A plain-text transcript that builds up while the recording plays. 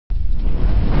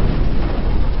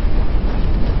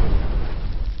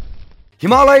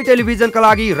हिमालय टेलिभिजनका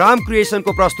लागि राम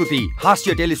क्रिएसनको प्रस्तुति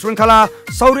हास्य टेली श्रृंखला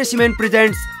सौर्य सिमेन्ट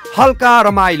प्रेजेन्ट्स हल्का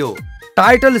रमाइलो।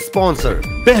 टाइटल स्पोन्सर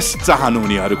बेस्ट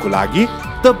चाहनुहुनेहरूको लागि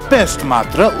द बेस्ट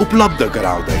मात्र उपलब्ध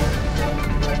गराउँदै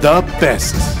द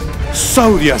बेस्ट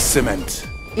सौर्य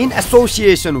cement in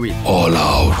association with all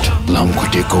out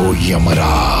लामखुट्टेको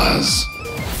यमराज।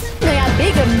 नयाँ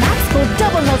बेगम म्याक्सको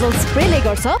डबल नजल स्प्रेले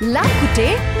गर्छ लामखुट्टे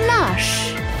नाश।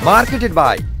 Marketed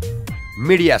by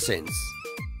media sense.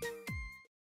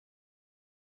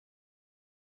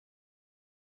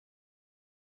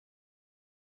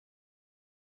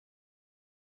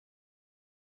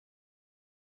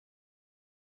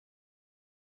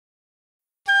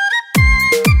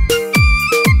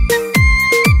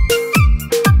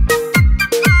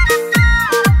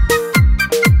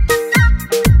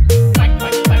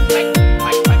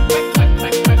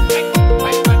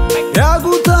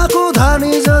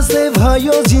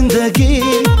 यो जिन्दगी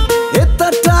यता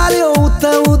टाल्यो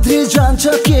उता उध्री जान्छ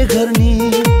के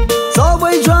गर्ने।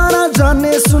 सबैजना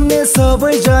जान्ने सुन्ने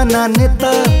सबैजना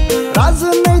नेता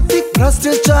राजनैतिक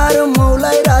भ्रष्टाचार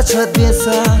मौलाइरहेछ देश।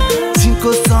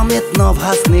 जिनको समेत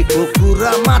नभास्नेको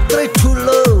कुरा मात्रै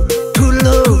ठुलो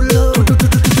ठुलो,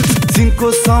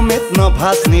 जिनको समेत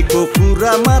नभास्नेको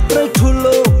कुरा मात्रै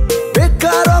ठुलो।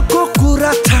 बेकारको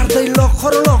कुरा छाड्दै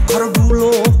लखर लखर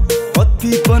बुलो।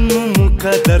 कति बन्नु मुख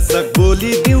दर्शक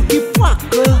बोलिदिउ कि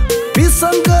पाक।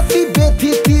 विसङ्गति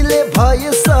व्यथितिले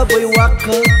भए सबै वाक।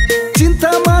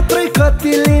 चिन्ता मात्रै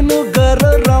कति लिनु गर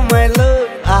रमाइलो।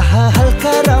 आहा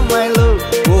हल्का रमाइलो,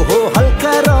 ओहो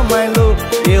हल्का रमाइलो।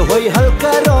 ए होइ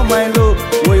हल्का रमाइलो,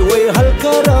 ओइ ओइ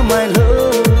हल्का रमाइलो।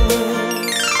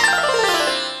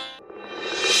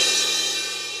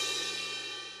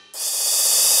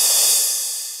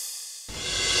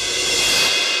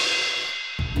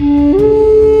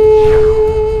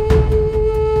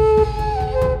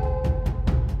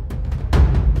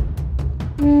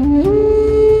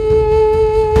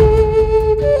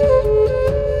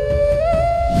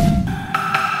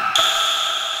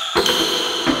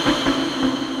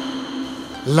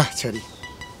 ल छोरी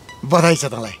बधाई छ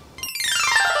तँलाई।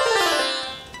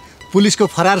 पुलिसको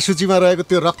फरार सूचीमा रहेको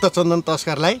त्यो रक्तचन्दन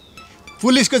तस्करलाई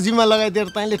पुलिसको जिम्मा लगाइदिएर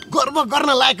तैँले गर्व गर्न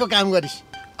लायकको काम गरिस्।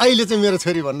 अहिले चाहिँ मेरो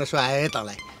छोरी भन्न सुहाए है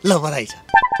तँलाई। ल बधाई छ।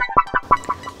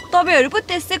 तपाईहरु पो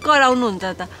त्यसै कराउनुहुन्छ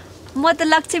त। म त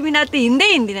लक्ष्य बिना त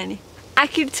हिँड्दै हिँड्दिनँ नि।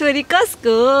 आखिर छोरी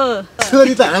कसको?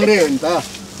 छोरी त हाम्रै हो नि त।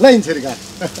 ल हिँड छोरी गा।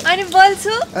 अनि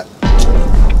बोल्छु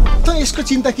त यसको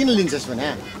चिन्ता किन लिन्छस् भने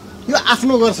यो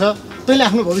आफ्नो गर्छ। तैँले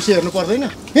आफ्नो भविष्य हेर्नु पर्दैन।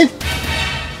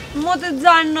 म त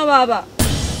जान्न बाबा।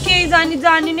 केही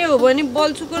जानी नै हो भने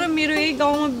बल्छुको र मेरो यही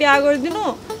गाउँमा बिहा गरिदिनु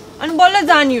अनि बल्ल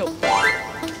जानियो।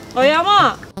 है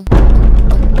आमा।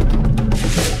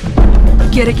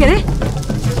 के रे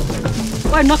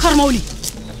ओए नखर मौली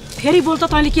फेरि बोल त।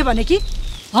 तैँले के भने कि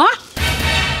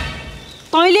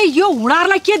तैँले यो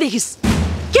हुँडारलाई के देखिस्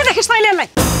तैँले यसलाई?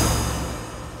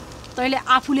 तैँले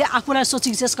आफूले आफूलाई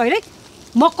सोचेको छेस् कहिले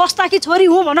म कस्ताकी छोरी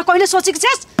हुँ भनेर कहिले सोचेको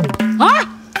छेस्?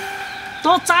 त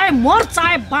चाहे मर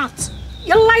चाहे बाँच।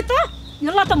 यसलाई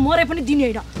त मरे पनि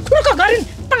दिने होइन। फुर्क गरिन्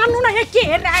तान्नु न। यहाँ के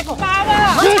हेरेर आएको?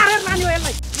 नानी हो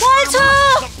यसलाई। बोल्छु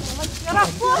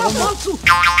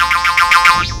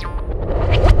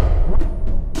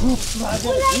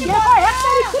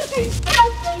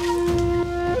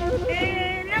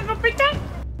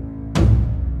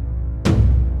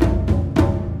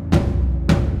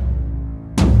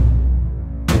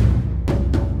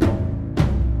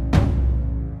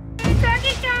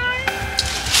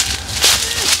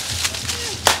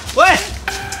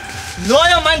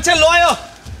लोयो मान्छे लोयो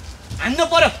हान्नु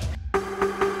पर्यो।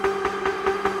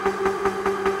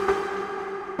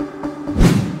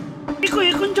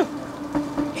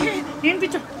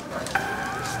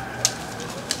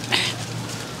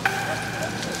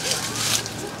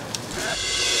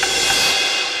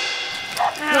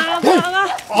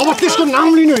 अब त्यसको नाम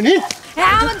लिनु होइन।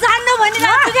 जान्नु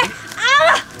भनिरहेको छु कि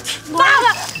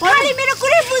बाबा खाली मेरो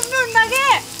कुरै बुझ्नुहुन्न के?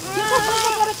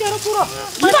 तेरो कुरो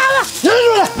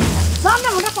जान्न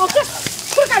भने पाउँछ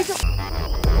फुर्काइछ।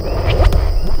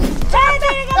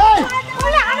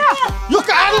 यो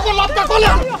कालीको लप्का कसले?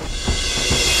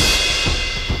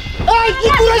 के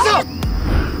कुरा छ?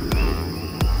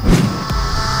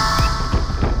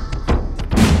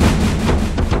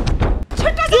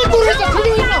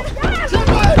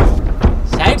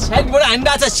 साइडबाट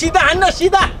हान्दा छ। सिधा हान्न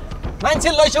सिधा। मान्छे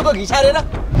लैसोको घिसारेर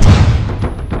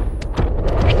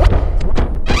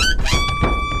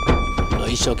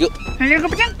लैसक्यो।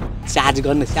 चार्ज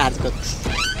गर्नु।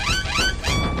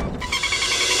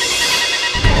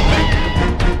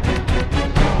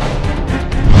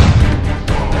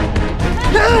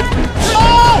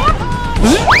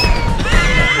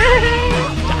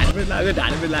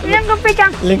 लेङको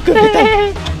पिटाङ लिङ्कको पिटाङ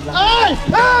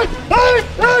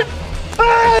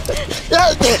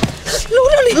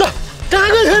ल कहाँ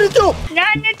गयो फेरि त्यो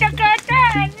नानी त कता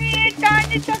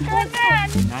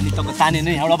नानी त ताने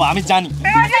नै एउटा अब हामी जानी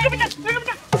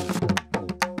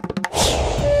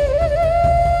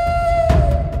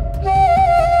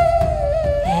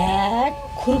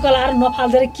खुर्कलाएर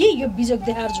नफाल्दै के यो बिजोक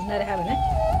देखाएर झुन्डाएर आयो भने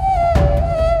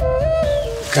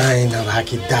काहीँ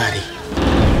नभाकी दारी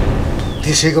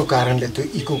त्यसैको कारणले त्यो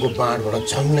इकोको बाँडबाट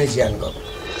झन्नै ज्यान गयो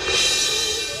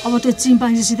अब त्यो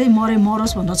चिम्पाङ्जीसितै मरे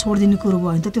मरोस् भनेर छोडिदिने कुरो भयो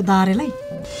भने त त्यो दारेलाई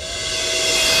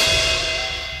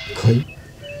खै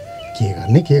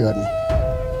के गर्ने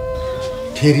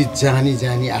फेरि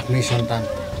जानी आफ्नै सन्तान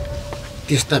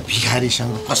त्यस्ता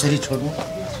भिखारीसँग कसरी छोड्नु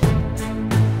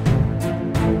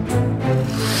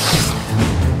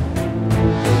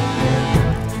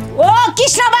ओ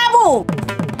कृष्ण बाबु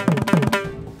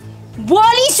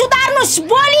बोली सुधार्नुस्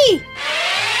बोली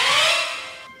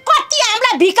कति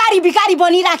हामीलाई भिखारी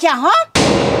बनिराख्या ह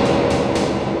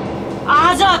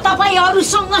आज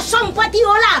तपाईहरुसँग सम्पत्ति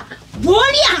होला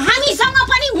भोलि हामीसँग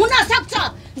पनि हुन सक्छ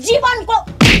जीवनको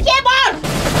केवल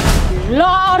ल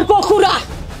अर्को कुरा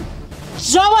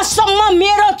जबसम्म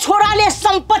मेरो छोराले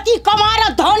सम्पत्ति कमाएर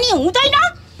धनी हुँदैन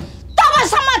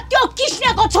तबसम्म त्यो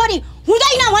कृष्णको छोरी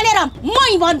हुँदैन भनेर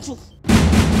मै भन्छु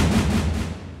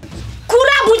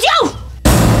कुरा बुझ्यौ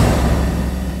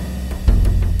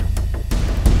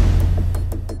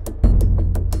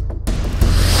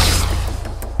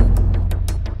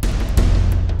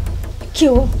के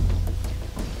हो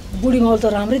बुढी मल त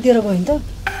राम्रै दिएर गयो नि त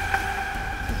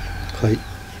खै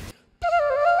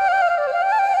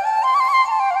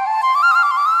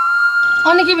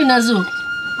अनि के भिनाजु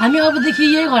हामी अबदेखि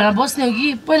यही घरमा बस्ने हो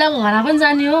कि पहिलाको घरमा पनि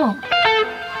जाने हो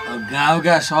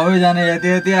गाउँका सबैजना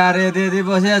यति आएर यति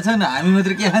बसेका छन् हामी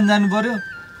मात्र के खान जानु पर्यो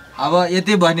अब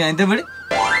यति भन्यो होइन त बुढी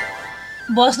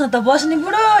बस्न त बस्ने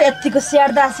बुढो यतिको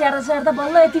स्याहार्दा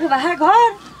बल्ल यतिको भए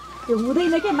घर त्यो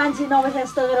हुँदैन के मान्छे नबसे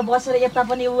जस्तो गरेर बसेर यता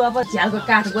पनि ऊ अब झ्यालको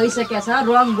काठ गइसकेको छ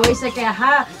रङ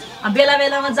गइसक्यो बेला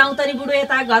बेलामा जाउँ त नि बुढो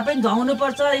यता घर पनि धुवाउनु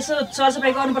पर्छ यसो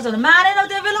सरसफाइ गर्नुपर्छ भने मारेन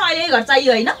त्यो बेला अहिले घर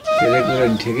चाहियो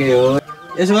होइन ठिकै हो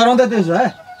यसो गरौँ त त्यसो है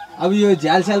अब यो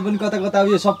झ्याल स्याल पनि कता अब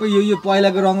यो सबै यो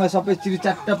पहिलाको रङलाई सबै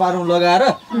चिरिचाट्ट पारौँ लगाएर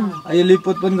यो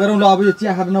लिपपोत पनि गरौँ ल अब यो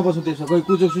चिया खाएर नबसौँ त्यसो कोही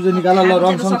कुचो सुजो निकाल ल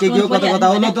रङसङ के हो कता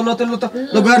हो ल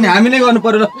त गर्ने हामी नै गर्नु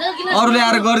पर्यो ल अरूले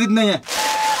आएर गरिदिँदैन यहाँ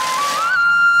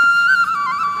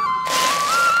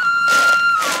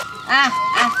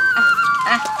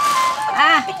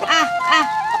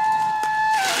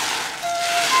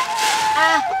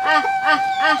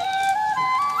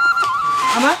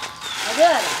आमा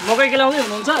मकै केलाउँदै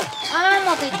हुनुहुन्छ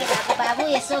मकै केलाको बाबु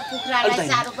यसो कुखुरालाई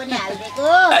चारो पनि हालिदिएको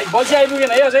बल्छी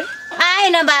आइपुगेन है अझै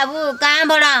आएन बाबु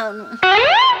कहाँबाट आउनु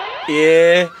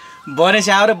ए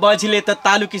बनेसी आएर बल्छीले त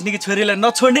तालु किस्नेकी छोरीलाई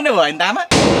नछोड्ने नै भयो नि त आमा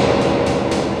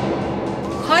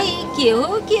खै के हो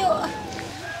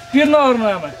पिर नगर्नु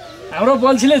आमा हाम्रो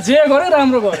बल्छीले जे गर्यो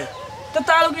राम्रो गर्यो त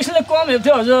तालु किस्नेले कम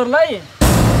हेर्थ्यो हजुरहरूलाई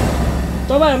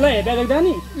तपाईँहरूलाई हेर्दा देख्दा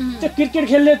नि त्यो क्रिकेट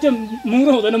खेल्ने त्यो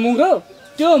मुङ्रो हुँदैन मुङ्रो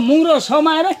त्यो मुङ्रो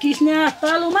समाएर किस्ने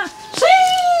तालुमा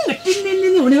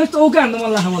टिन्दिन्दिन्दी हुने चौका हान्नु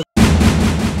मन लाग्छ मलाई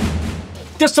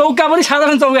त्यो चौका पनि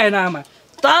साधारण चौका होइन आमा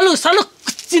तालु सालु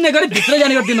चिने गरी भित्र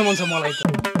जाने गरिदिनु मन छ मलाई त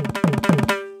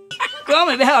कम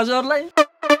हेर्दा हजुरहरूलाई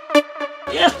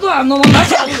यस्तो हान्नु मन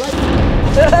लाग्छ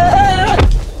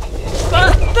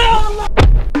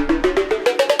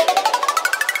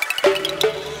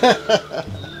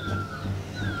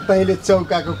तैँले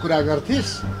चौकाको कुरा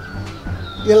गर्थिस्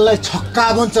यसलाई छक्का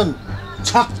भन्छन्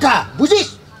छक्का बुझिस्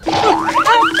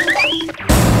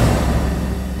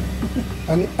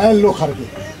अनि ऐलो खर्के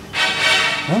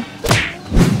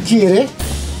के रे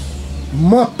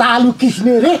म तालु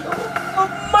किस्ने रे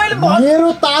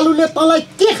मेरो तालुले तँलाई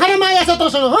के खान मागेछ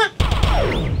तँसँग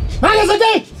मागेछ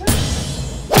के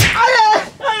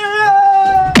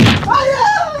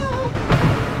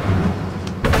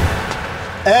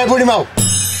ए बुढी माउ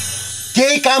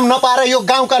केही काम नपाएर यो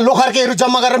गाउँका लोखर्केहरू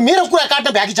जम्मा गरेर मेरो कुरा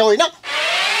काट्न भ्याकी छौ होइन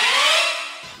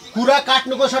कुरा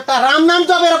काट्नुको सट्टा राम नाम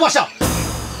जपेर बस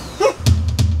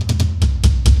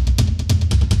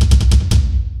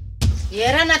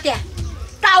हेर न त्यहाँ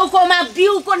टाउकोमा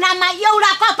बिउको नाममा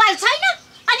एउटा कपाल छैन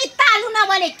अनि तालु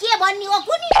नभने के भन्ने हो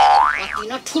कुनी कति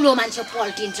न ठुलो मान्छे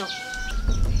पल्टिन्छ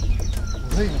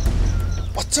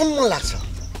अचम्म लाग्छ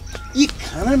यी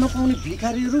खाना नपाउने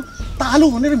भिखारीहरू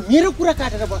तालु भनेर मेरो कुरा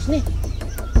काटेर बस्ने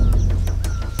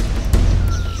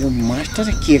यो मास्टर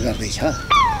के गर्दैछ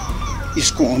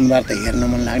यसको अनुहार त हेर्न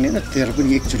मन लाग्ने र तेरो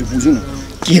पनि एकचोटि बुझ्नु न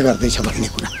के गर्दैछ भन्ने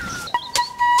कुरा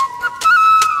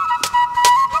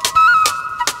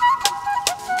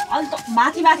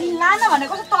माथि लान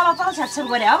भनेको चाहिँ तल तल छ्यापछ्याप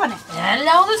गरे हो भने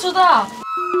ल्याउँदैछु त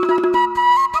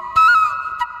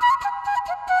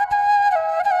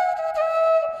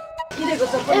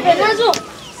राजु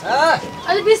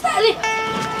अलि बिस्तारै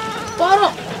पर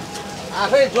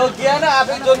आफै जोगिया न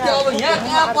आफै जोगिया अब यहाँ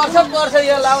कहाँ पर्छ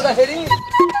यहाँ लाउँदाखेरि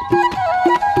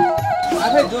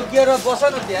आफै जोगिएर बस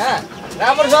न त्यहाँ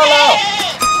राम्रोसँग लाऊ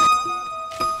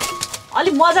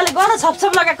अलि मजाले गर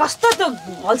छपछप लगाए कस्तो त्यो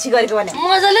हल्सी गरेको भने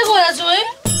मजाले गएको छु है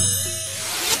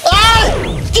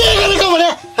के गरेको भने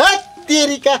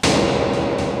तेरिका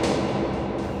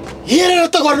हेरेर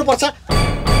त गर्नुपर्छ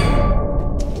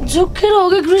झुक्केर हो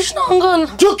कि कृष्ण अङ्कल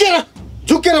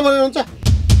झुक्केर भनेर हुन्छ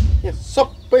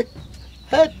सबै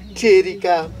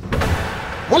तेरिका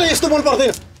मलाई यस्तो मन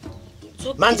पर्दैन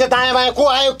मान्छे दायाँ बायाँ को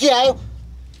आयो के आयो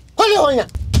कसले हो यहाँ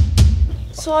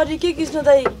सरी के कृष्ण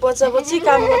दाइ बच्चा बच्ची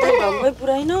काम गर्दा घरमै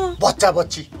पुऱ्याइन बच्चा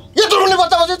बच्ची यत्रो ठुलो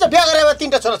बच्चा बच्ची त बिहा गरेर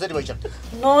 3टा छोराछोरी भइसक्यो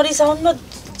नरिसाउनमा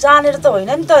जानेर त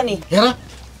होइन नि त नि हेर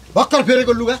भक्कर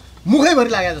फेरेको लुगा मुखैभरि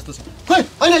लाग्यो जस्तो छ खोइ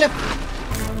होइन ल्या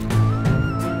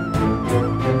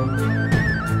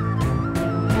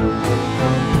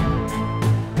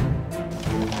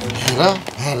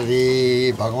अरे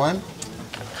भगवान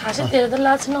खासै तेरो त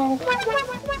लाग्छ न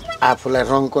आफूलाई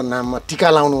रङको नाममा टिका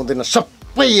लाउनु हुँदैन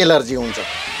सबै एलर्जी हुन्छ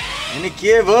अनि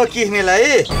के भयो किस्नेलाई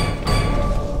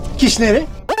किस्ने रे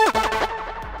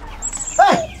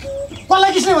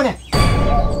कसलाई किस्ने भने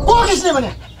को किस्ने भने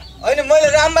होइन मैले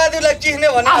रामबहादुरलाई किस्ने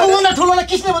भने आफूभन्दा ठुलोलाई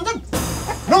किस्ने भन्छन्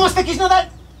नमस्ते किस्ने दाइ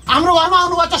हाम्रो घरमा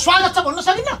आउनुभएको छ स्वागत छ भन्न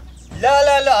सकिन्न ल ल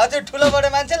ल हजुर ठुलो बडे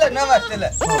मान्छेलाई नमस्ते ल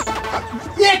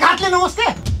एक हातले नमस्ते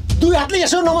दुई हातले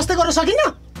यसो नमस्ते गर्न सकिन्न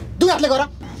दुई हातले गर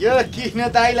यो किस्ने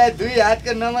दाइलाई दुई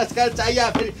हातको नमस्कार चाहियो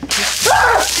फेरि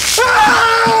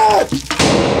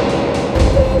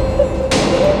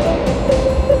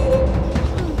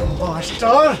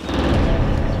मास्टर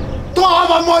त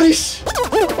अब मरिस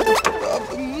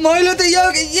मैले त यो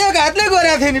एक हातले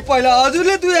गरेको थिएँ नि पहिला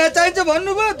हजुरले दुई हात चाहिन्छ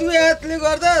भन्नुभयो दुई हातले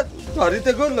गर्दा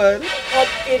खरिदेको ल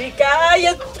तेरिका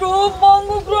यत्रो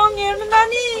महँगो रङ हेर्नु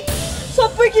नानी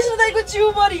सबै कृष्ण दाइको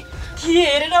जिउभरि के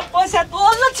हेरेर पैसा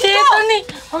तोल्न छे त नि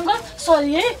अङ्कल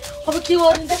सरी है अब के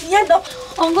गर्नु त यहाँ त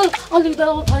अङ्कल अलिक त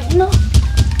फर्किन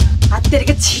हात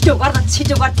तेरिका छिटो गर के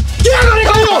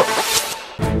गरेको यो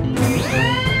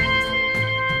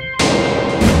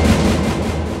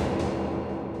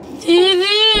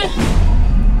दिदी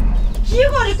के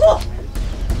गरेको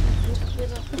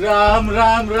राम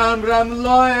राम राम राम ल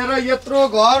हेर यत्रो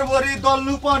घरभरि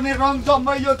दल्नु पर्ने रङ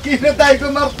जम्मै यो किस्ने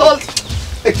दाइकोमा दल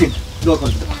एकछिन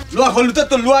लुगा खोल्नु त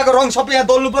त्यो लुगाको रङ सबै यहाँ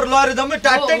दल्नु पर्यो लएर जम्मै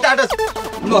टाटै टाटा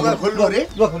लुगा खोल्नु अरे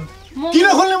किन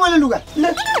खोल्ने मैले लुगा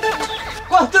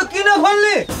कस्तो किन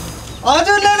खोल्ने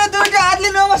हजुरले नै दुईटा हातले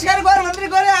नमस्कार गर भनेर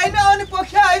गरे हैन अनि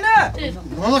पोख्या हैन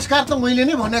नमस्कार त मैले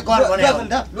नै भने गर भने हो नि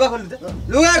त लुगा खोल्नु त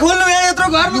लुगा खोल्नु यहाँ यत्रो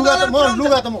घरमा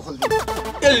लुगा त म खोल्दिन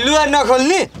ए लुगा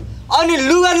नखोल्ने अनि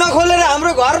लुगा नखोलेर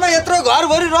हाम्रो घरमा यत्रो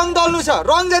घरभरि रङ दल्नु छ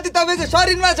रङ जति तपाईको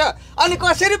शरीरमा छ अनि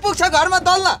कसरी पुग्छ घरमा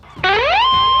दल्न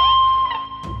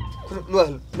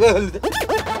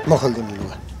म खोल्दिन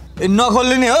लुगा ए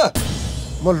नखोल्ने नि हो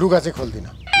म लुगा चाहिँ खोल्दिन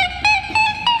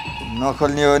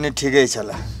नखोल्ने हो नि ठिकै छ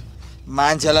ल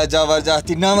मान्छेलाई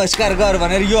जबरजस्ती नमस्कार गर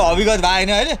भनेर यो अभिगत भएन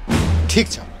हैन ठिक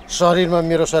छ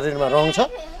मेरो शरीरमा रङ छ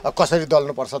कसरी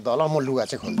दल्नु पर्छ दल म लुगा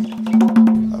चाहिँ खोल्दिन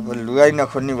अब लुगाई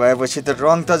नखोल्ने भएपछि त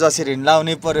रङ त जसरी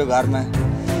लाउनै पर्यो घरमा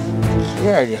के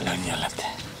आइडिया लाग्ने होला त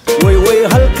ओइ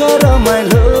हल्का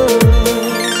रमाइलो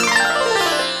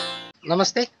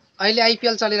नमस्ते अहिले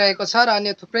आइपिएल चलिरहेको छ र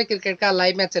अन्य थुप्रै क्रिकेटका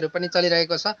लाइभ म्याचहरू पनि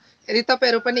चलिरहेको छ यदि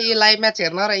तपाईहरु पनि यी लाइभ म्याच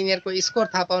हेर्न र यिनीहरूको स्कोर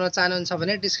थाहा पाउन चाहनुहुन्छ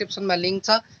भने डिस्क्रिप्सनमा लिंक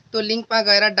छ त्यो लिंकमा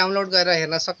गएर डाउनलोड गरेर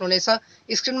हेर्न सक्नुहुनेछ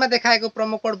स्क्रिनमा देखाएको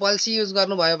प्रोमो कोड बल्छी युज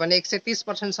गर्नुभयो भने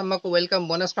 130% सम्मको वेलकम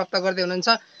बोनस प्राप्त गर्दै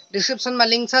हुनुहुन्छ डिस्क्रिप्सनमा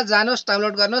लिंक छ जानुहोस्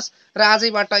डाउनलोड गर्नुहोस् र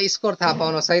आजैबाट स्कोर थाहा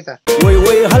पाउनुहोस् है त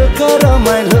ओइ हल्का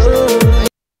रमाइलो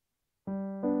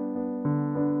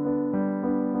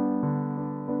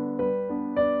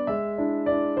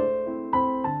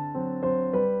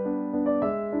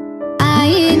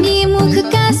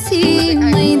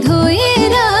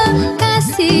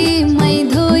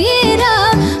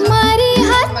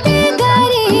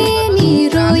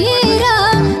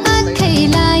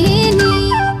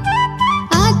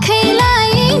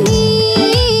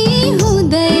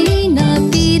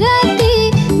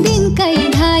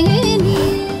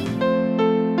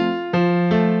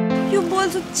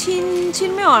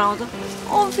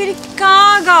फेरि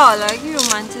कहाँ गयो होला कि यो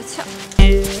मान्छे छ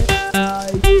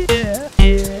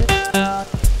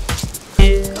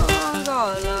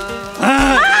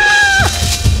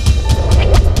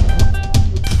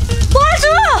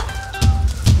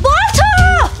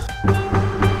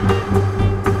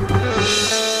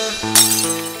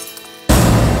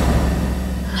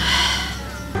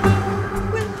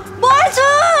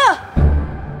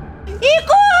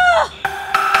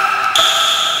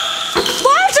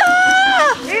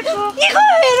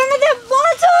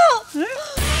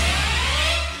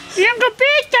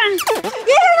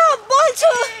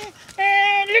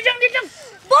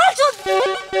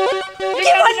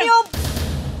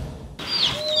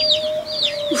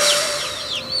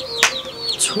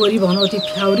छोरी भनौ ती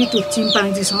फ्याउरी त्यो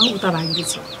चिम्पाङ्जीसँग उता भागेको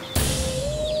छ।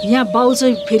 यहाँ बाउ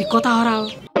चाहिँ फेरि कता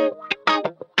हरायो?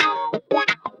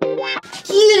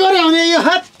 के गरे भने यो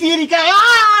हत्तेरीका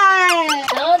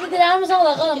दिदी राम्रोसँग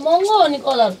भएको महँगो हो नि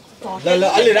कलर। ल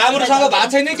अलि राम्रोसँग भएको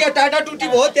छैन क्या टाटा टुटी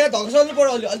भयो त्यहाँ धक्साल्नु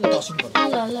पर्यो अलि अलि दर्शन पर्यो।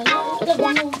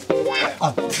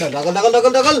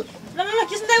 दगल ल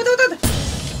किसिम दाइ उता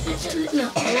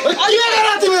अलि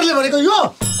बेला तिमीहरूले भनेको यो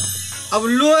अब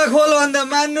लुगा खोल भन्दा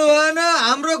मान्नु भएन।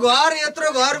 हाम्रो घर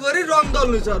यत्रो घरभरि रङ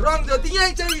दल्नु छ, रङ जति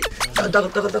यहीँ चाहिँ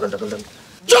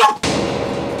चुप!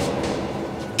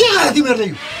 के गरे तिमीहरूले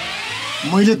यो?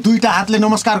 मैले दुईटा हातले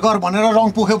नमस्कार गर भनेर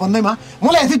रङ पोख्यो भन्दैमा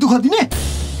मलाई यति दुःख दिने?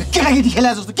 केटाकेटी खेला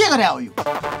जस्तो के गरे हो यो?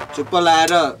 चुप्प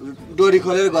लाएर डोरी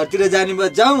खोलेर घरतिर जाने भए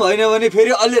जाउँ, होइन भने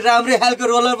फेरि अलि राम्रै खालको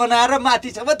रोलर बनाएर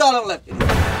माथिसम्म दलाउँला।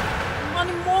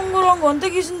 अनि महँगो रङ हो नि त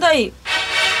किसिम दाइ।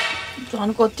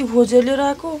 झन् कति खोजेर लिएर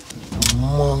आएको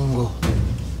महँगो।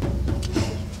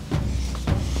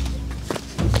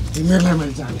 तिमीहरूलाई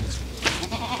मैले जानेको छु।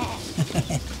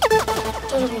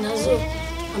 तर भिनाजु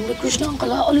हाम्रो कृष्ण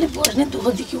अङ्कललाई अलि बढ्ने दुःख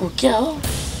दियो हो क्या हो?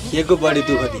 के को बढी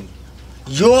दुःख दिने?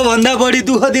 यो भन्दा बढी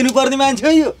दुःख दिनुपर्ने मान्छे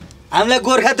हो यो। हामीलाई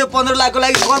गोर्खा त्यो 15 लाखको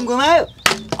लागि कम घुमायो।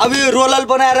 अब यो रोलर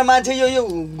बनाएर मान्छे यो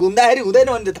घुम्दाखेरि हुँदैन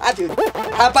भने त थाहा थियो।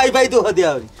 थाहा पाइ दुःख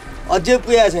दियो भने अझै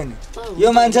पुगेको छैन।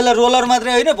 यो मान्छेलाई रोलर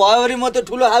मात्रै होइन भयोभरि म त्यो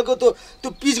ठुलो खालको त्यो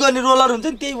पिच गर्ने रोलर हुन्छ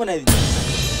नि त्यही बनाइदिन्छु।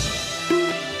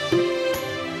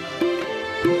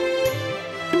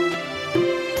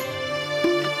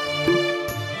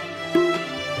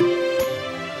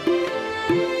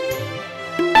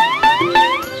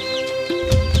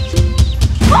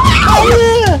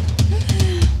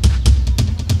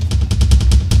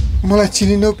 मलाई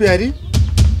चिनिनौ प्यारी?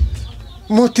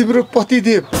 म तिम्रो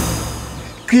पतिदेव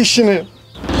कृष्ण।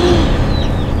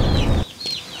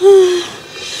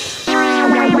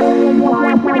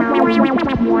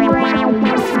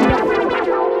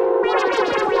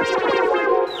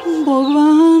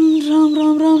 भगवान राम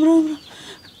राम राम राम।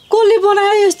 कसले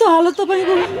बनायो यस्तो हालत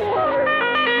तपाईँको?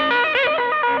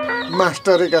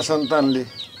 मास्टरका सन्तानले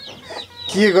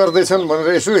के गर्दैछन् भनेर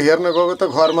यसो हेर्न गएको त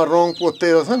घरमा रङ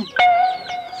पोत्दै रहेछन्।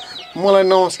 मलाई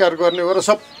नमस्कार गर्ने भएर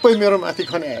सबै मेरो माथि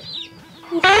खन्याए।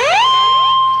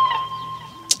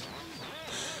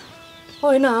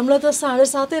 होइन हामीलाई त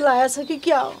 7.5 लागेको छ कि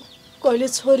क्या हो? कहिले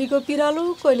छोरीको पिरालो,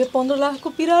 कहिले 15 लाखको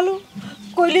पिरालो,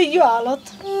 कहिले यो हालत।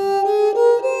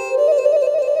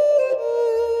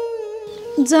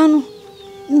 जानु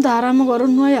धारामा गएर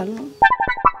नुहाइहाल्नु।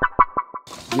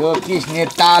 यो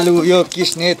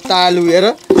किस्ने तालु हेर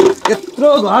यत्रो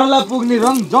घरलाई पुग्ने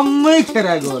रङ जम्मै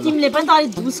खेराएको। तिमीले पनि त अलि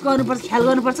धुस गर्नुपर्छ, ख्याल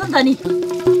गर्नुपर्छ नि त नि।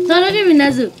 तर के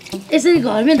भिनाजु यसरी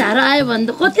घरमै धारा आयो भने त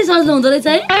कति सजिलो हुँदो रहेछ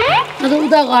है। अन्त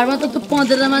उता घरमा त त्यो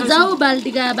पँधेरामा जाऊ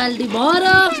बाल्टीका बाल्टी भएर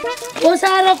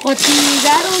ओसाएर कति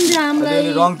गाह्रो हुन्छ हामीलाई।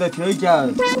 रङ त थियो क्या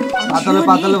पातलो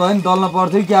पातलो भयो नि दल्न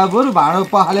पर्थ्यो क्या बरु भाँडो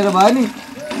पखालेर भयो नि।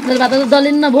 भात त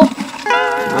दलिन्न भो।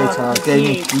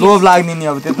 त्यही लोभ लाग्ने नि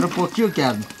अब त्यत्रो पोख्यो क्या।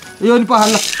 यो नि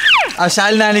पखाल्ला अब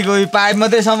साल नानीको पाइप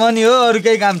मात्रै समाउने हो, अरू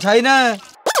केही काम छैन।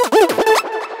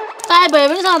 पाइप भए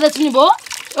पनि सधैँ नि भो।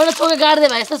 एउटा चोके गाड्दै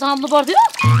भए यस्तो समात्नु पर्थ्यो।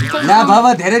 ना बाबा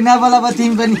धेरै नबोला अब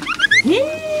तिमी पनि।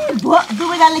 भो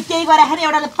दुवैजनाले केही गरेर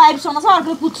एउटाले पाइप समाउँछ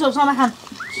अर्कोले पुच्छो समाखान।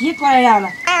 के करायो होला?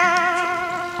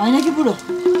 होइन कि बुढो?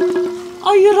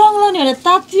 अब यो रङ लाउने होला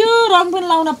तात्यो, रङ पनि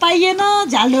लाउन पाइएन,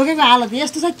 झाल ढोकेको हालत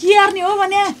यस्तो छ के गर्ने हो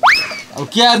भने? अब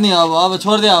के गर्ने अब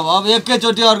छोड्दे अब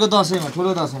एकैचोटि अर्को दसैँमा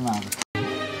ठुलो दसैँमा अब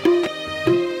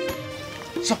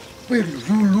सबै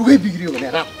लुगै बिग्रियो भने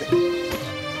रात्दै।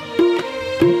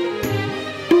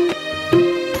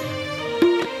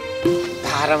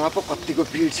 धारामा पो कतिको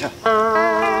भिड छ।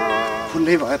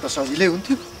 खुल्लै भए त सजिलै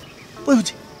हुन्थ्यो।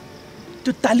 बुझे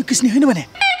त्यो तालु किस्ने होइन भने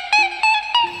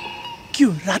के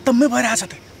हो? रातम्मै भइरहेछ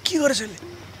त के गरेछ यसले?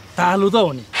 तालु त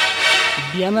हो नि।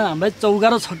 बिहान हामीलाई चौका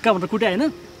र छक्का भनेर कुटे होइन,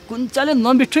 कुन्चाले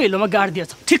नमिठो हिलोमा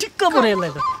गाडिदिएछ। ठिक्क पऱ्यो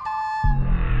यसलाई त।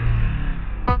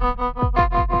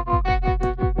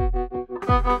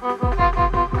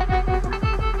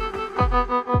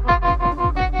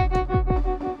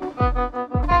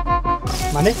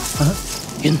 माने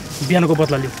बिहानको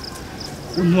बदला लिऊ।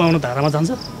 नुहाउन धारामा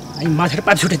जान्छ, हामी माथि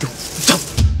पाइप छुटाइदिउँ।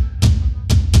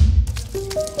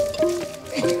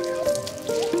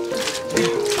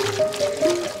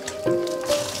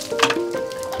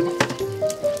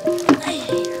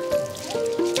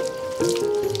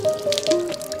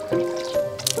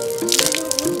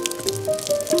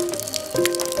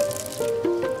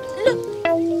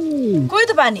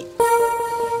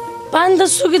 पानी त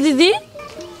सुक्यो दिदी।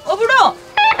 ओ बुढो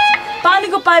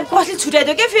पानीको पाइप कसले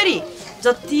छुट्याइदियो के फेरि?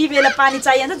 जति बेला पानी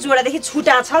चाहिन्छ जोडादेखि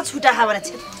छुटा छ छुटा खा भने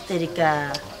तेरिका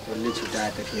कसले छुटाए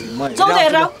त फेरि म जाऊ त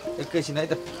हेर एकैछिन है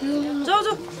त जाऊ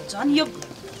झन् यो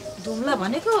धुम्ला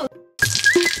भनेको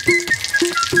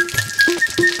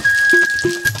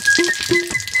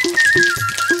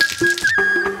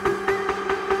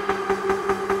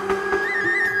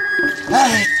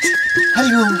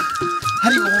हरि ओम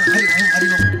हरि ओम हरि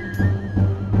ओम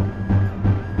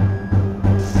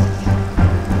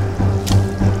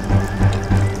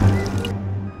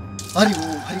हरि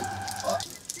ओम हरि ओम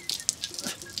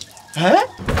हरि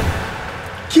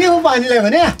के हो पानीलाई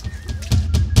भने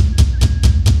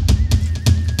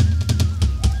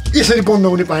यसरी बन्द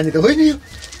हुने पानी त होइन यो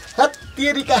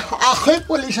तेरिका आँखै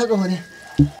पोलिसक्यो भने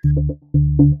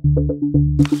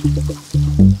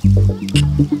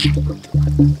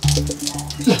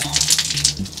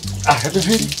आएको त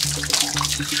फेरि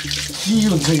के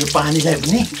हुन्छ यो पानीलाई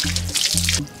पनि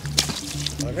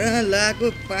लाको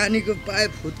पानीको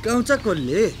पाइप फुत्काउँछ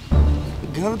कसले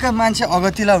गाउँका मान्छे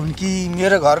अगतिला हुन् कि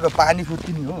मेरो घरको पानी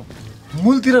फुत्किने हो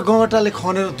मूलतिर गौँटाले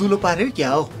खनेर दुलो पार्यो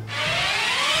क्या हो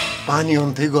पानी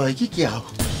आउँदै गयो कि क्या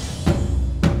हो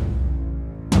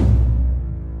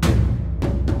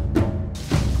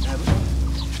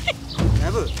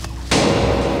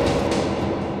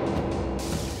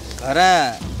घर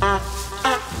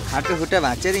खाटो खुट्टा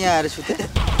भाँचेर यहाँ आएर सुते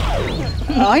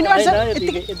होइन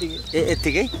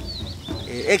यत्तिकै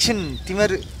एकछिन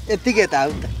तिमीहरू यत्तिकै त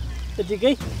आऊ त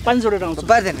यत्तिकै पानी जोडेर आउँछ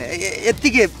पर्दैन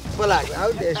यत्तिकै बोला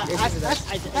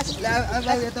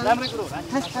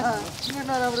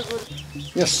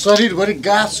यो शरीरभरि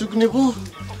गाछ सुक्ने पो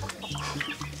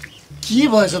के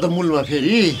भएछ त मूलमा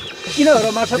फेरि किन हो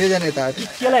र माछा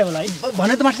केलाई होला है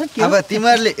भने त माछा अब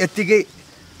तिमीहरूले यत्तिकै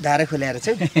धारा खोल्याएर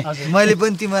छौ मैले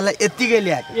पनि तिमीहरूलाई यत्तिकै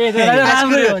ल्याएको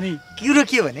कुरो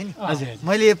के भने नि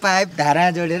मैले यो पाइप धारा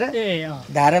जोडेर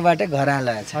धाराबाट घर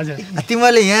लगाएको छ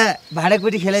तिमीहरूले यहाँ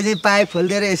भाँडाकुटी खेलाइ चाहिँ पाइप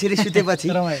खोलिदिएर यसरी सुतेपछि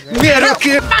मेरो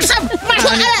के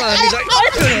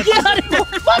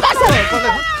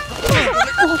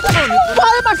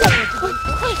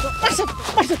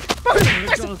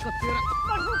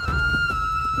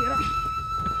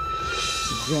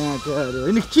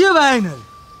भएन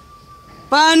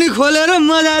पानी खोलेर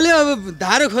मजाले अब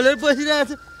धारो खोलेर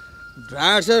बसिरहेको छ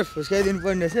ढाड सर फुस्काइदिनु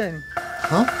पर्ने छ नि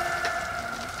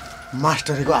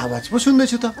मास्टरको आवाज पो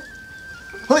सुन्दैछु त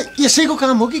हो यसैको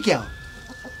काम हो कि क्या हो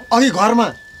अघि घरमा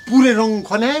पुरै रङ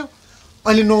खन्यायो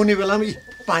अहिले नुहाउने बेलामा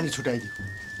पानी छुटाइदियो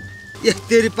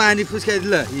यस्तरी पानी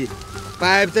फुस्काइदियो ल यी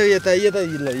पाइप त यता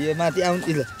ल यो माथि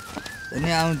आउनु ल अनि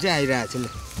आउनु चाहिँ आइरहेको छ ल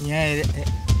यहाँ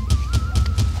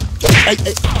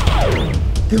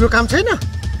तिम्रो काम छैन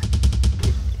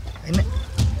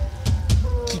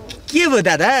के भयो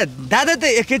दादा दादा त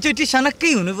एकैचोटि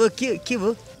सनक्कै हुनुभयो के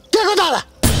भयो के को दादा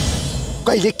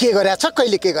कहिले के गरेछ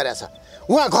कहिले के गरेछ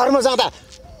उहाँ घरमा जाँदा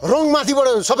रङ माथिबाट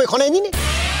सबै खनाइदिने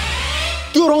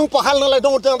त्यो रङ पखाल्नलाई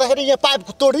दौड जाँदाखेरि यहाँ पाइप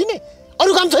तोडिदिने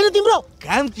अरू काम छैन तिम्रो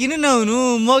काम किन नहुनु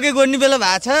मकै गोड्ने बेला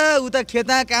भएको छ उता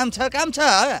खेतमा काम छ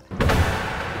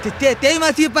त्यही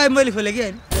माथि पाइप मैले खोलेँ कि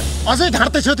होइन अझै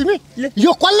ढाड्दैछौ तिमी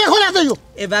यो कसले खोला त यो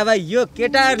ए बाबा यो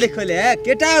केटाहरूले खोले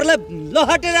केटाहरूलाई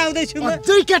लहटेर आउँदैछु म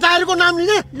चाहिँ केटाहरूको नाम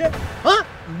लिने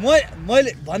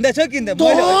मैले भन्दैछु किन त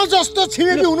जस्तो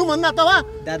छिमेकी हुनु भन्दा त वा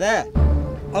दादा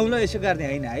औलो यसो गर्ने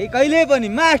होइन है कहिले पनि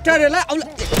मास्टरहरूलाई औलो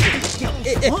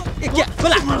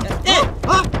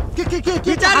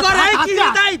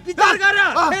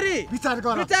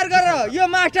विचार गर यो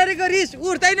मास्टरको रिस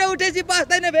उठ्दैन उठेपछि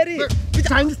बस्दैन फेरि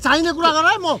चाहिने कुरा गर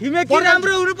म हिमेकी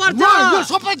राम्रो हुनुपर्छ यो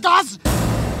सबै गाछ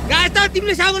त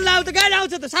तिमीले साबुन लाउ त गाडी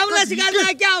आउँछ त साबुनलाई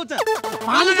सिकाल्दा के आउँछ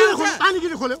पानी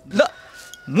किन खोल्यो ल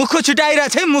मुखो छिटो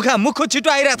आइरहेछ है मुखो छिटो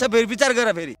आइरहेछ फेरि विचार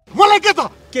गर फेरि मलाई के त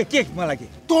के मलाई के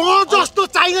तँ जस्तो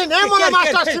चाहिँदैन है मलाई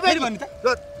मास्टर फेरि भन्नु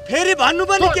त फेरि भन्नु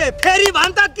पनि के फेरि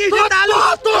भन् त के तालु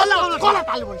कोला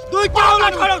तालु दुई टाउला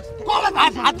छोडौ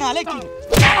हात हाले कि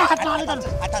हात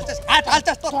हाल्छ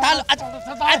त तालु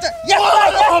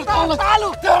तालु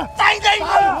चाहिँदै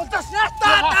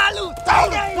यस्ता तालु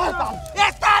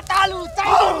यस्ता तालु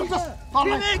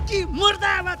चाहिँदै कि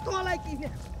मुर्दामा तँलाई किने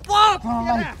पक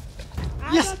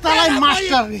यस्तालाई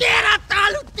मास्टर तेरा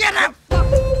तालु तेरा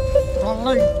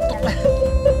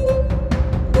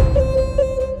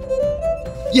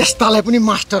यस्तालाई पनि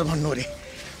मास्टर भन्नु रे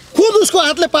खुद उसको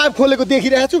हातले पाइप खोलेको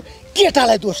देखिरहेको छु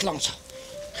केटालाई दोष लाउँछ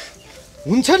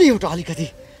हुन्छ नि एउटा अलिकति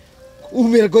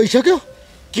उमेर गइसक्यो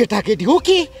केटाकेटी हो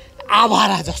कि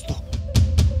आभारा जस्तो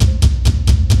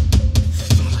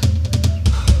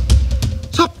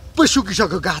सबै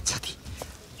सुकिसक्यो गाछ साथी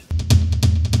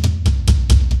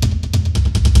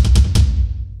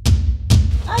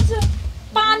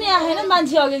पानी आएन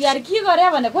मान्छे अघि यार के गरे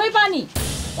भने खोइ पानी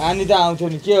पानी त आउँथ्यो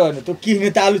नि के गर्नु त्यो किने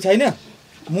तालु छैन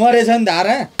मरेछ नि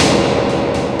धारा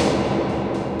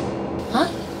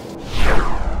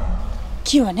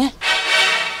के भने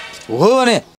हो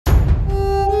भने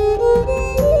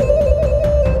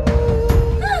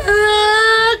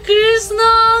कृष्ण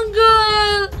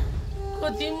अङ्कल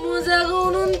कति मजाको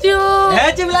हुनुहुन्थ्यो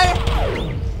हे तिमीलाई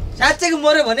साँच्चैको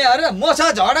मर्यो भने अरे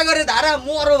मसँग झगडा गरे धारा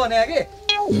मर्यो भने के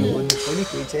पनि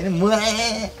केही छैन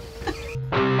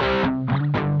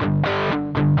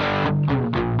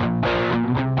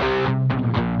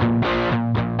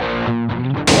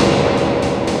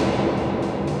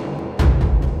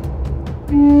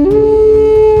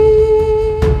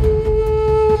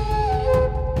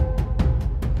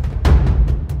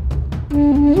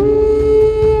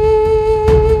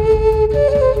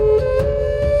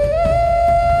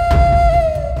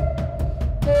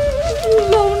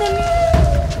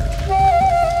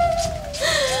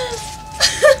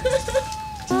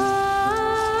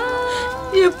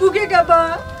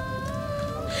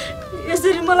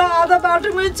यसरी मलाई आधा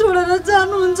बाटोमै छोडेर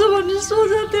जानुहुन्छ भन्ने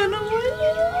सोचेको थिएन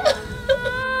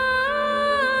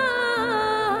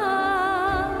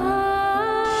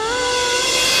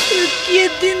के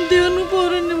दिन दिनु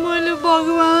पर्यो नि मैले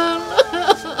भगवान्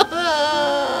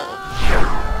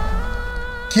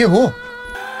के हो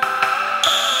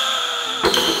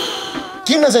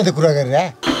किन चाहिँ त्यो कुरा गरिरहे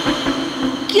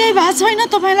केही भएको छैन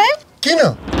तपाईँलाई किन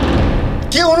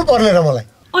के हुनु पर्ने र मलाई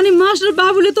अनि मास्टर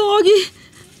बाबुले त अघि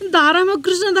धारामा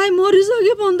कृष्ण दाई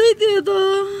मरिसक्यो भन्दै थियो त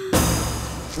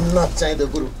नचाहिँदो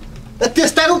कुरो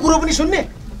त्यस्ताको कुरो पनि सुन्ने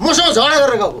मसँग झगडा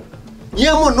गरेर गएको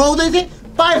यहाँ म नुहाउँदै थिएँ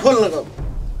पाइप खोल्न गएको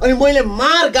अनि मैले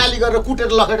मार गाली गरेर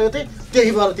कुटेर लखेटेको थिएँ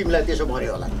त्यही भएर तिमीलाई त्यसो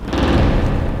भन्यो होला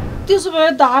त्यसो भए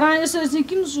धारा यसरी चाहिँ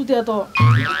किन सुत्यो त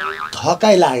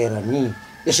थकाइ लागेर नि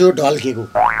यसो ढल्केको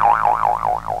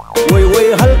ओइ ओइ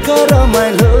हल्का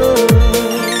रमाइलो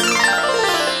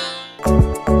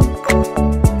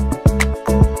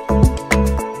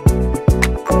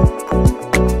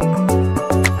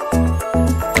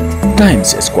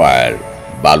टाइम्स स्क्वायर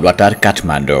बालवाटार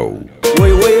काठमाडौँ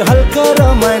ओइ ओइ हल्का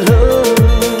रमाइलो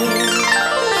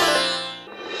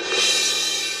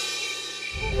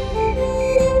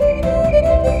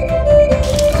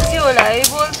के होला है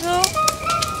बोल्छु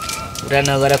कुरा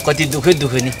नगर कति दुख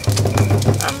नि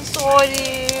आम सरी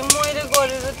मैले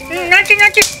गरेर तिमीलाई नाची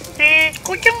नाची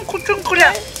कुचुङ कुचुङ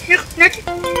कुरा नाची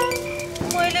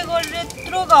मैले गरेर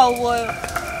यत्रो घाउ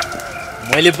भयो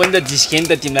मैले पनि त जिस्केँ नि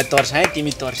त तिमीलाई तर्साएँ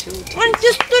तिमी तर्स्यौ अनि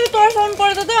त्यस्तरी तर्साउनु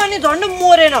पर्दा त अनि झन्डै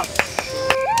मरेन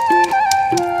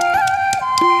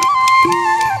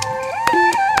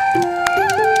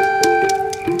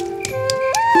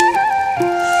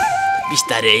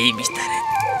बिस्तारै बिस्तारै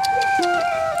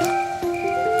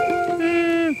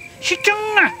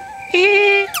सिचुङ्गा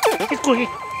एकको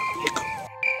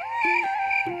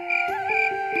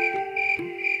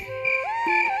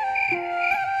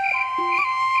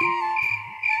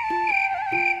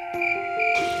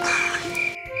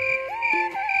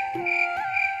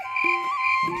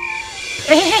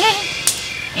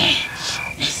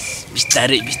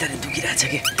बिस्तारै बिस्तारै दुखिरहेछ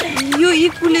के यो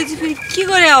इकुले चाहिँ फेरि के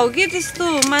गरे हो के त्यस्तो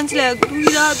मान्छेलाई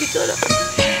दुखिरहेको बिचरा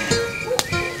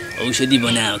औषधि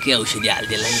बनायो के औषधि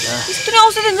हालिदिएला नि त यस्तो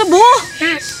औषधि हुन्छ भो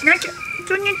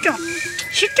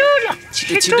छिटो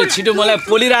छिटो छिटो मलाई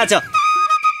पोलिरहेछ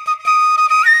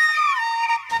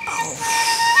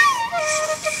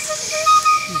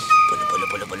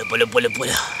बोलो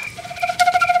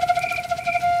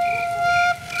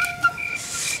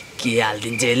के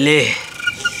हालिदिन्छ यसले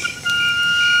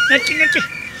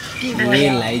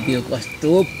लगाइदियो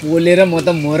कस्तो पोलेर म त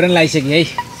मर्न लागिसकेँ है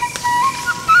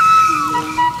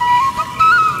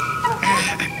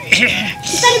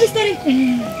बिस्तारै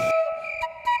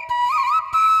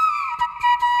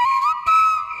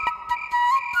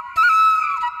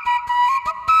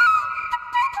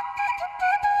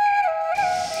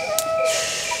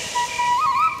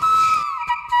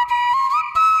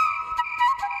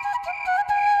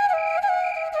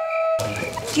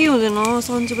के हुँदैन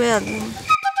सन्चो भइहाल्दैन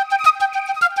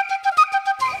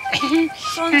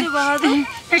सन्चो बहादुर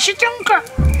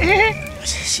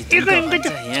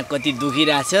यहाँ कति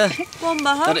दुखिरहेछ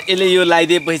तर यसले यो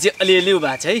लगाइदिएपछि चाहिँ अलिअलि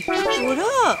भएको छ है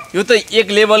यो त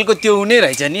एक लेभलको त्यो हुने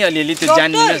रहेछ नि अलिअलि त्यो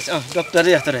जान्ने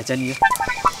डक्टरै जस्तो रहेछ नि यो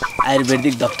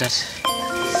आयुर्वेदिक डक्टर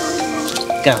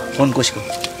कहाँ फोन कसको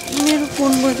मेरो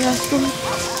फोन बजाएको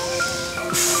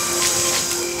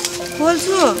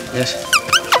बोल्छु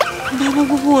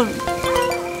बाबाको फोन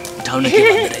उठाउन के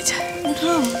भन्दै रहेछ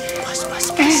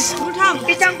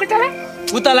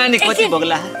उता लाने कति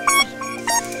बग्ला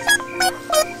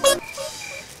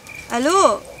हेलो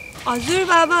हजुर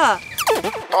बाबा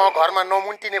त घरमा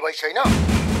नमुन्टिने भइसैन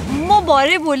म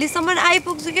भरे भोलिसम्म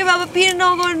आइपुग्छु के बाबा फेरि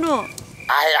नगर्नु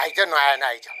आइज नआएन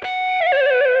आइज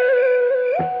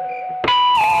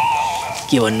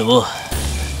के भन्नुभयो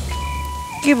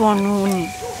के भन्नु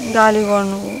नि गाली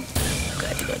गर्नु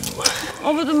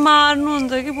अब त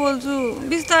मार्नुहुन्छ कि बोल्छु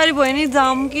बिस्तारै भयो नि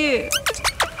जाम के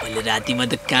अहिले रातिमा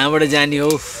त कहाँबाट जाने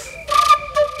हो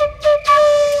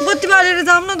बत्ती बालेर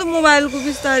जाम न त मोबाइलको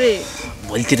बिस्तारै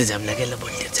भोलितिर जाम्ला के ल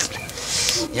भोलितिर जाम्ला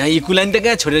यहाँ इकुलाई त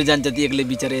कहाँ छोडेर जान्छ त एक्लै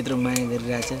बिचरा यत्रो माया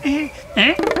गरिरहेछ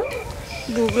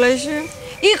भोक लाग्यो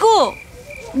इको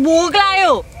भोक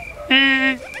लाग्यो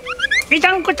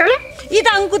इताङको तला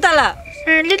इताङको तला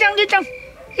लिटाङ लिटाङ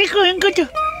इको इको त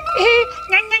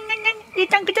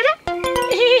इताङको तला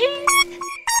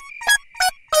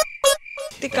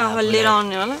त्यो कहाँ लिएर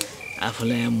आउने होला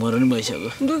आफूलाई यहाँ मर्नु भइसक्यो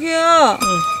दुख्यो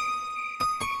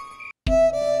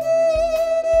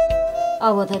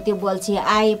अब त त्यो बल्छी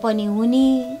आए पनि हुने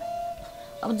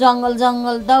अब जङ्गल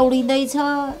जङ्गल दौडिँदैछ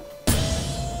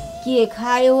के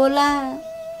खायो होला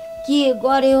के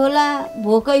गर्यो होला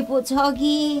भोकै पो छ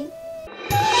कि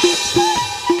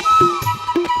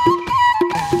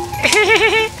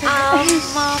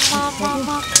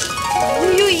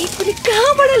यो इकुले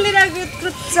कहाँबाट लिएर आएको यत्रो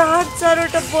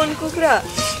चारवटा वन कुखुरा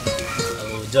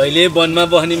जहिले वनमा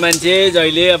बस्ने मान्छे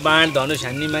जहिले बाँड धनुष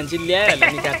हान्ने मान्छे ल्यायो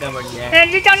नि कहाँबाट ल्यायो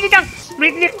लिटाङ लिटाङ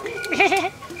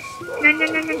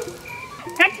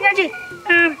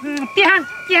पिहाङ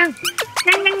पिहाङ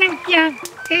पिहाङ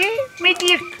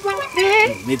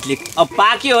मितलिक अब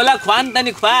पाक्यो होला खुवान त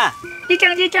नि खुवा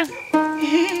लिटाङ लिटाङ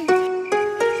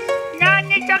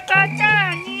नानी चका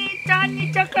चानी चानी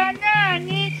चका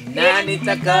नानी नानी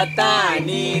चका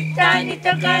तानी चानी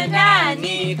चका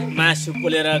नानी मासु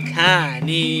पोलेर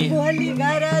खानी भोलि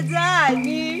घर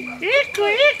जानी इकु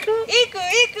इकु इकु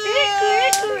इकु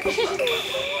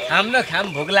हाम्रो खाम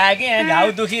भोक लाग्यो यहाँ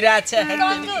घाउ दुखिरहेछ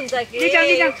हुन्छ कि लिटाङ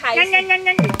लिटाङ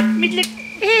मितलिक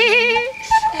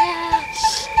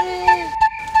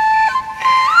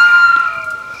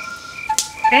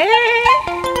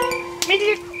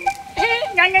मितलिक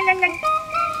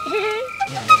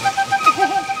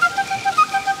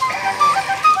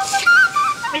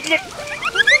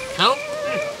खाऊ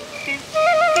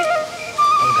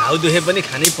घाउ दुखे पनि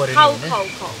खानै पर्यो खाऊ खाऊ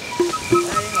खाऊ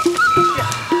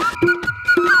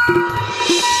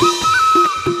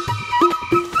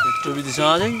टोपी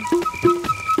सधैँ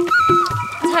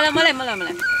मलाई मलाई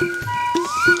मलाई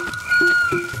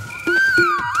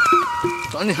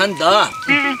अनि खान त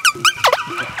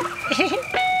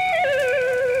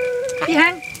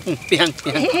पिहाङ पिहाङ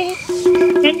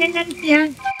पिहाङ पिहाङ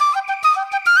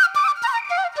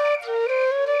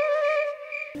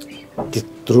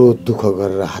त्यत्रो दुःख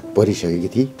गरेर हात परिसकेकी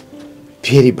थिए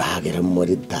फेरि भागेर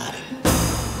मरिदार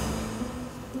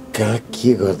कहाँ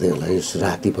के गर्दै होला यो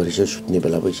राति परिसक्यो सुत्ने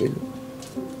बेला भइसक्यो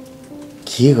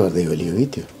के गर्दै होली हो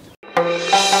त्यो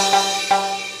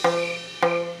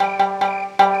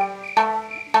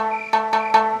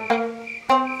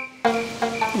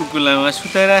कुकुलामा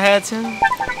सुताइरहेको छ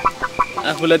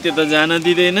आफूलाई त्यता जान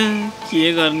दिँदैन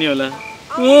के गर्ने होला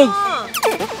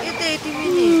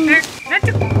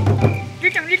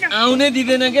आउनै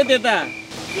दिँदैन क्या त्यता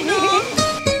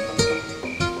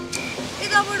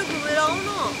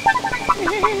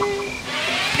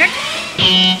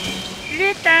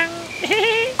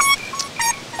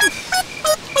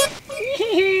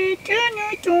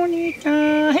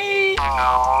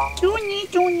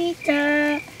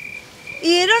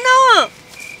हेर न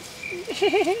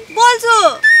बोल्छु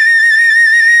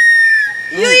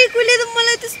यो इकुले त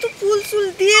मलाई त्यस्तो फुल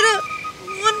दिएर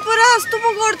मन परा जस्तो पो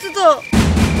गर्छु त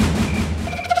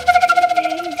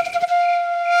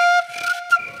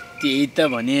त्यही त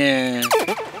भने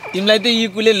तिमीलाई त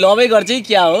इकुले लभै गर्छ कि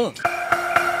क्या हो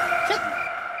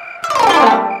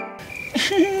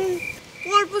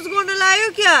प्रपोज गर्न लाग्यो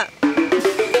क्या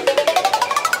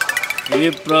हे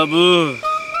प्रभु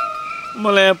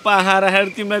मलाई पहाड राखेर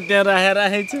तिमीलाई त्यहाँ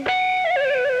राखेछ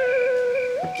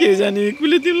के जाने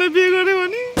इकुले तिमीलाई बिहे गर्यो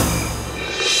भने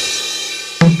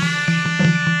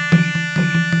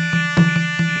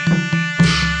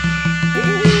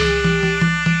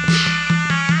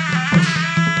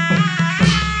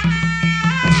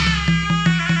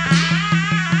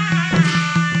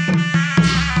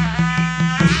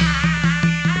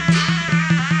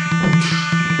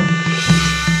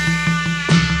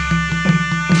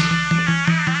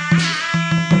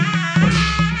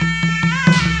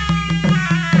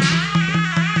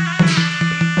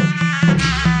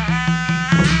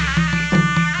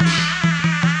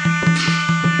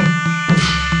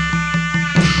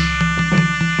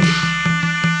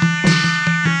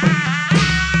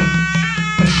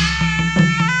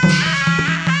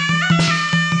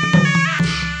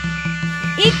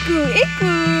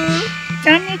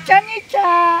चनी चनी चा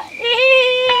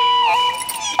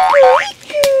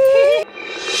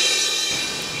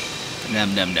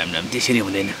राम राम राम राम त्यसरी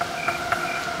हुँदैन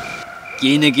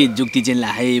केही न केही जुक्ति चाहिँ ला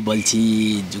है बल्छी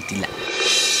जुक्ति ला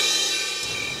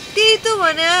त्यही त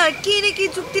भने के न के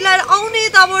जुक्ति लाएर आउने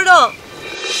यताबाट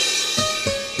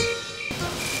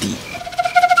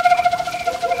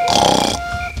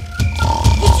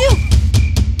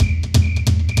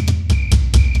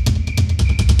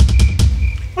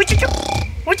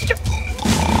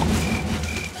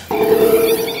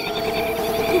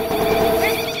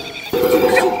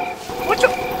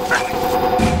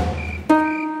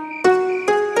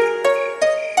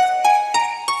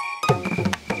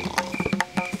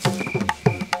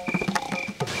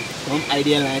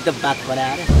आइडिया लाए त बात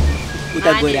गराएर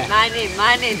उता गएर माने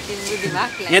माने तिम्रो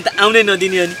दिमागलाई यहाँ त आउनै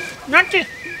नदिने अनि नटे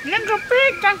लेङ्गो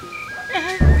पेट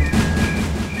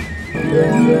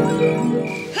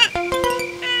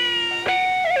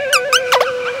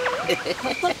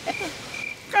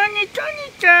चनी चनी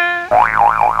चा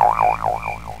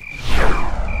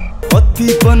कति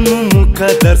बन्नु मुख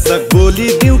दर्शक बोली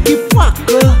दिउ कि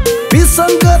पाक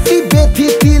विसङ्गति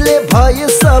व्यथितिले भए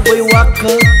सबै वाक्क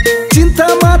चिन्ता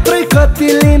मात्रै कति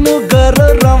लिनु गर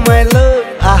रमाइलो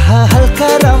आहा हल्का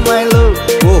रमाइलो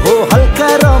ओहो हल्का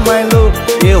रमाइलो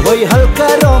ए होइ हल्का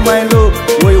रमाइलो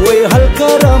ओइ ओइ हल्का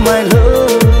रमाइलो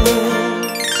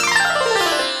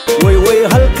ओइ ओइ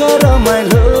हल्का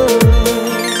रमाइलो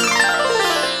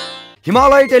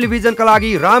हिमालय टेलिभिजनका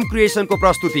लागि राम क्रिएसनको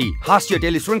प्रस्तुति हास्य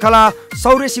टेली श्रृङ्खला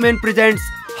सौर्य सिमेन्ट प्रेजेन्ट्स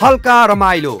हल्का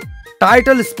रमाइलो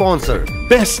टाइटल स्पोन्सर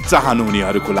बेस्ट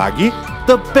चाहनुहुनेहरूको लागि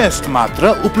द बेस्ट मात्र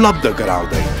उपलब्ध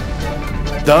गराउँदै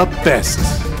द बेस्ट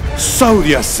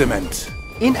सौर्य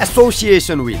cement in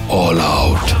association with All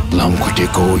out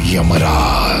लामखुट्टेको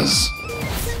यमराज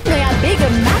नयाँ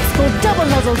बेगम म्याक्सको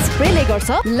डबल नजल स्प्रेले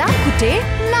गर्छ लामखुट्टे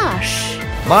नाश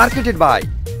मार्केटेड बाई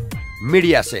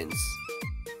मिडिया सेन्स